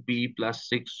 10P plus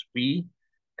 6P.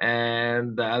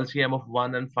 And the LCM of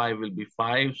 1 and 5 will be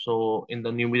 5. So in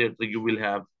the numerator, you will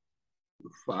have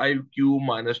 5Q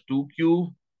minus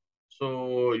 2Q.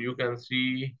 So you can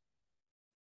see,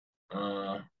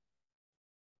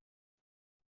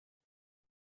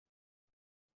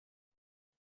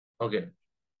 okay.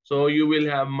 So you will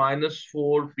have minus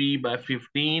 4P by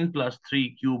 15 plus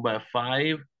 3Q by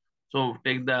 5. So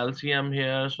take the LCM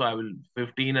here. So I will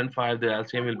 15 and 5, the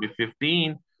LCM will be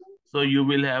 15. So you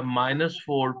will have minus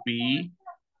 4P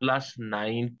plus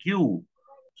 9Q.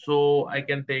 So I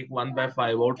can take 1 by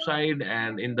 5 outside,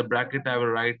 and in the bracket I will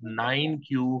write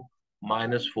 9Q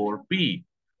minus 4P.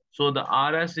 So the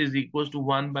RS is equals to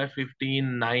 1 by 15,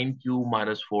 9Q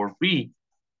minus 4P.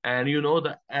 And you know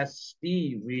the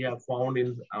ST we have found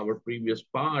in our previous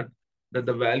part, that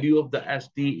the value of the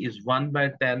ST is 1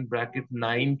 by 10 bracket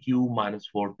 9Q minus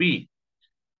 4P.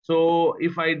 So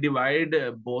if I divide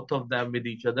both of them with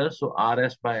each other, so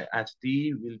RS by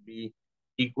ST will be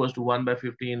equals to 1 by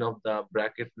 15 of the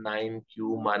bracket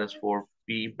 9Q minus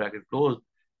 4P bracket close.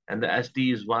 And the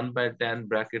ST is 1 by 10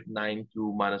 bracket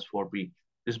 9Q minus 4P.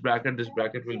 This bracket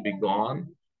will be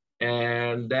gone.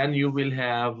 And then you will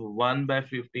have 1 by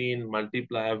 15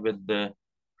 multiply with the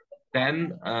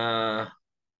 10,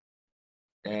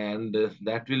 and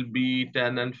that will be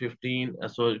 10 and 15.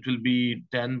 So it will be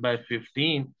 10 by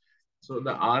 15. So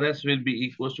the RS will be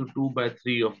equals to 2 by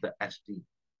 3 of the ST.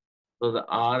 So the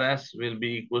RS will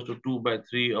be equals to 2 by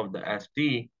 3 of the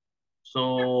ST.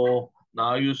 So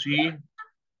now you see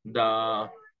the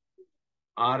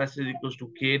RS is equals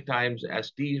to K times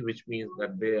ST, which means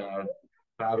that they are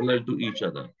parallel to each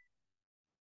other.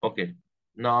 Okay.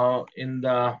 Now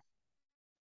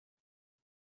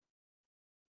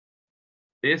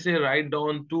they say write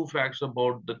down two facts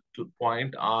about the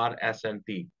point R, S, and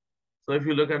T. So if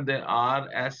you look at the R,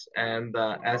 S, and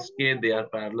the SK, they are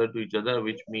parallel to each other,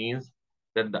 which means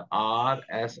that the R,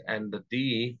 S, and the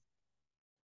T,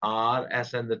 R,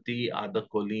 S, and the T are the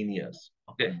collinears.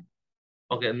 Okay.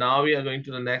 Okay, now we are going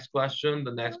to the next question.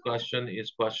 The next question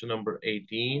is question number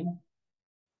 18.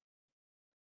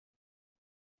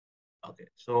 Okay,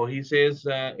 so he says,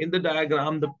 in the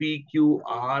diagram, the P, Q,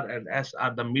 R, and S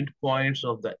are the midpoints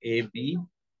of the AB.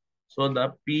 So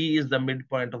the P is the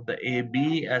midpoint of the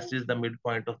AB, S is the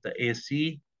midpoint of the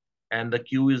AC, and the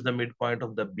Q is the midpoint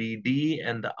of the BD,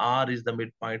 and the R is the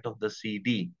midpoint of the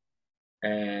CD.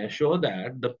 And show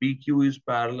that the PQ is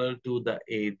parallel to the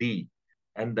AD,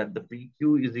 and that the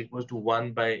PQ is equal to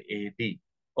 1 by AD.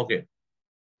 Okay,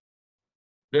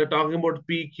 they're talking about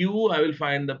PQ. I will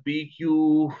find the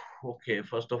PQ. Okay,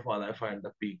 first of all, I find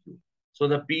the PQ. So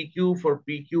the PQ for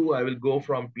PQ, I will go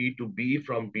from P to B,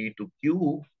 from B to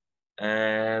Q.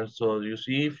 And so you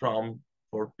see for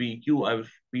PQ, I will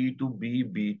P to B,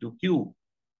 B to Q.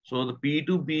 So the P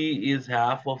to B is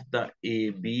half of the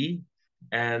AB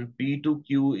and P to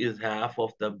Q is half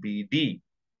of the BD.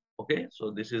 Okay, so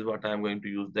this is what I'm going to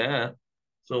use there.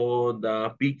 So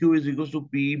the PQ is equals to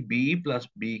PB plus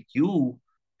BQ,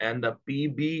 and the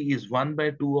PB is 1 by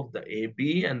 2 of the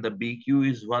AB, and the BQ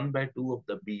is 1 by 2 of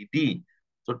the BD.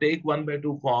 So take 1 by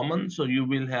 2 common, so you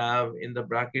will have in the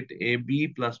bracket AB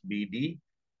plus BD,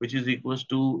 which is equals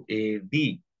to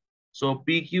AD. So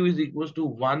PQ is equals to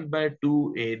 1 by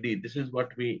 2 AD. This is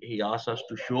what he asked us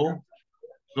to show.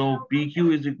 So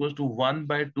PQ is equals to 1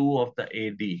 by 2 of the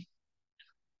AD.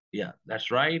 Yeah,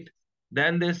 that's right.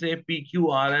 Then they say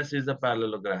PQRS is a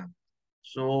parallelogram.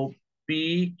 So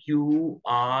PQRS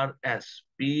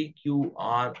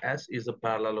is a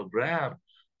parallelogram.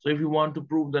 So if you want to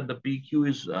prove that the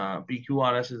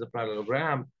PQRS is a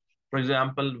parallelogram, for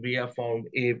example, we have found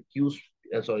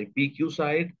PQ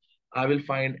side, I will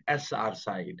find SR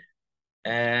side.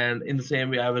 And in the same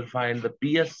way, I will find the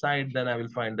PS side, then I will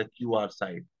find the QR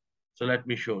side. So let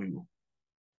me show you.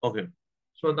 Okay.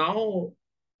 So now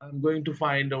I'm going to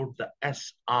find out the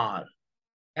SR.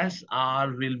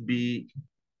 SR will be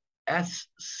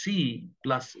SC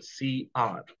plus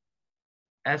CR.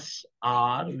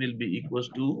 SR will be equals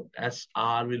to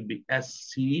SR will be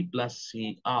SC plus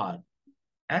CR.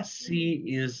 SC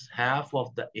is half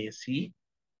of the AC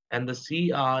and the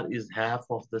CR is half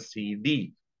of the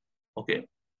CD. Okay.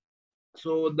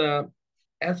 So the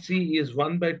FC is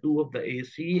 1 by 2 of the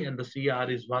AC and the CR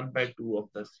is 1 by 2 of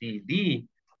the CD.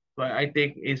 So I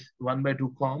take is 1 by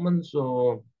 2 common.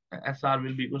 So SR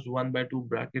will be equals to 1 by 2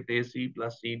 bracket AC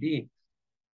plus CD.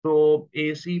 So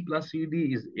AC plus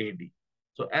CD is AD.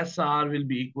 So SR will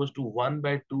be equals to 1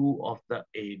 by 2 of the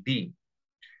AD.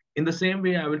 In the same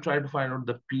way, I will try to find out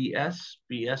the PS.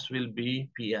 PS will be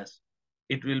PS.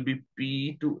 It will be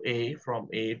P to A from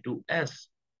A to S.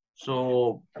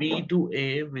 So P to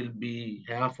A will be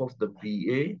half of the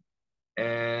BA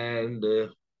and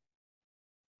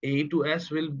A to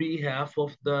S will be half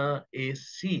of the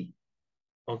AC.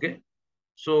 Okay.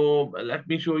 So let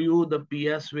me show you the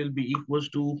PS will be equals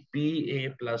to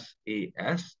PA plus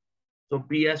AS. So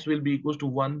PS will be equals to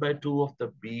 1 by 2 of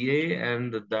the BA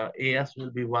and the AS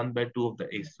will be 1 by 2 of the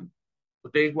AC. So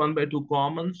take 1 by 2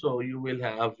 common. So you will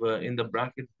have in the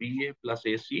bracket BA plus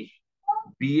AC.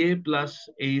 BA plus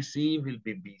AC will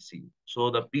be BC.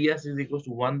 So the PS is equals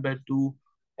to 1 by 2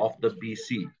 of the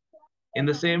BC. In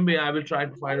the same way, I will try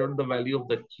to find out the value of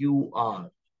the QR.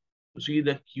 To see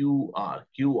the QR.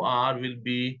 QR will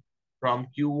be from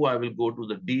Q, I will go to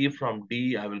the D. From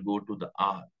D, I will go to the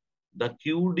R. The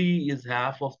QD is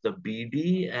half of the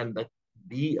BD and the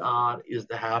DR is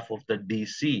the half of the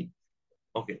DC.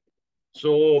 Okay.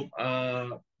 So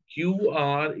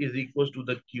QR is equals to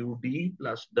the QD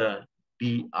plus the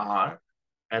DR.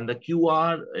 And the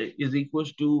QR is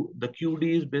equals to, the QD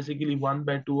is basically 1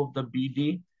 by 2 of the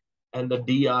BD and the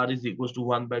DR is equals to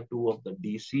 1 by 2 of the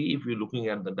DC. If you're looking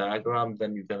at the diagram,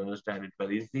 then you can understand it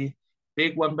very easily.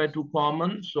 Take 1 by 2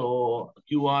 common. So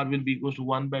QR will be equals to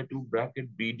 1 by 2 bracket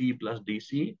BD plus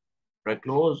DC, right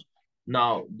close.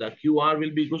 Now the QR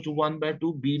will be equals to 1 by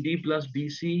 2 BD plus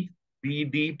DC,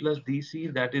 BD plus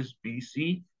DC, that is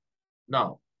BC.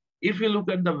 Now, if you look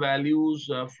at the values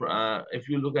of, if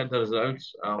you look at the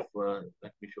results of,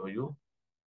 let me show you,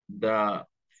 the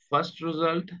first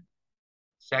result,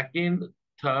 second,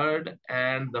 third,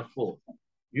 and the fourth.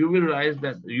 you will realize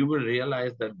that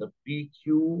the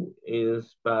PQ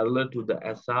is parallel to the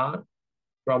SR.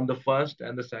 From the first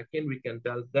and the second, we can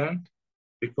tell that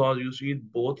because you see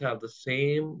both have the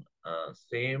same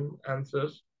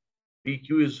answers.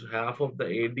 PQ is half of the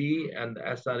AD and the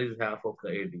SR is half of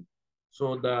the AD.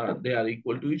 So they are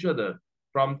equal to each other.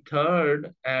 From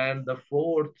third and the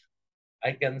fourth,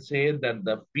 I can say that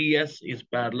the PS is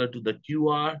parallel to the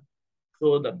QR.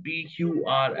 So the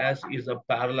PQRS is a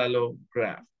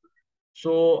parallelogram.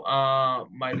 So,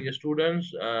 my dear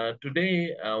students,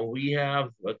 today we have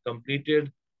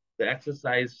completed the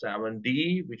exercise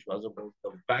 7D, which was about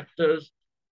the vectors.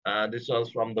 This was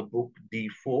from the book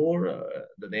D4.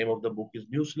 The name of the book is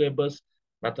New Syllabus,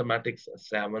 Mathematics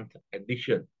 7th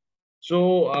edition.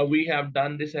 So, we have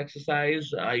done this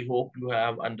exercise. I hope you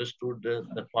have understood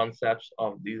the concepts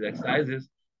of these exercises.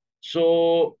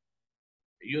 So,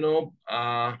 you know,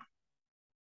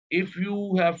 if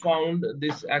you have found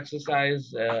this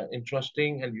exercise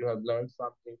interesting and you have learned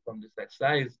something from this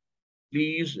exercise,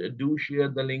 please do share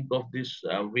the link of this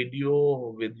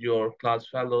video with your class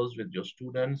fellows, with your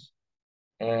students,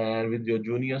 and with your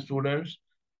junior students.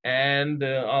 And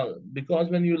because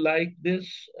when you like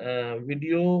this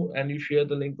video and you share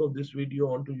the link of this video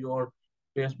onto your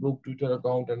Facebook, Twitter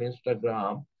account, and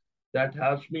Instagram, that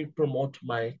helps me promote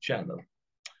my channel.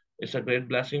 It's a great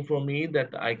blessing for me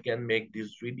that I can make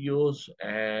these videos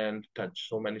and touch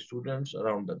so many students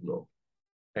around the globe.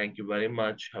 Thank you very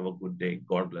much. Have a good day.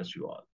 God bless you all.